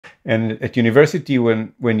And at university,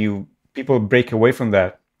 when people break away from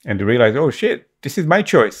that and they realize, oh shit, this is my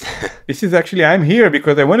choice. This is actually, I'm here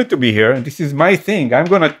because I wanted to be here, and this is my thing. I'm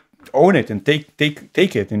gonna own it and take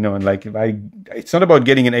it, and like it's not about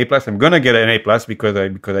getting an A+. I'm gonna get an A+ because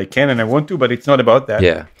I can and I want to, but it's not about that.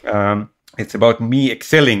 Yeah. It's about me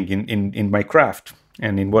excelling in my craft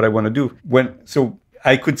and in what I want to do. So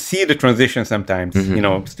I could see the transition sometimes.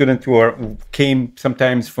 Students who came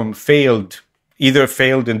sometimes from either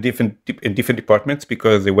failed in different departments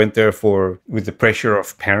because they went there with the pressure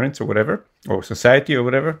of parents or whatever, or society or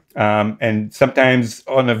whatever, and sometimes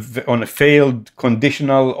on a failed,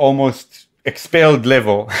 conditional, almost expelled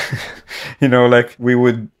level. Like we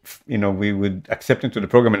would accept into the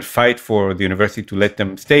program and fight for the university to let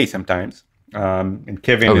them stay sometimes. And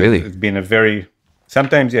Kevin has been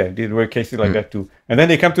sometimes, there were cases like that too. And then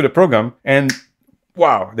they come to the program and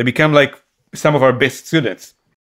wow, they become like some of our best students.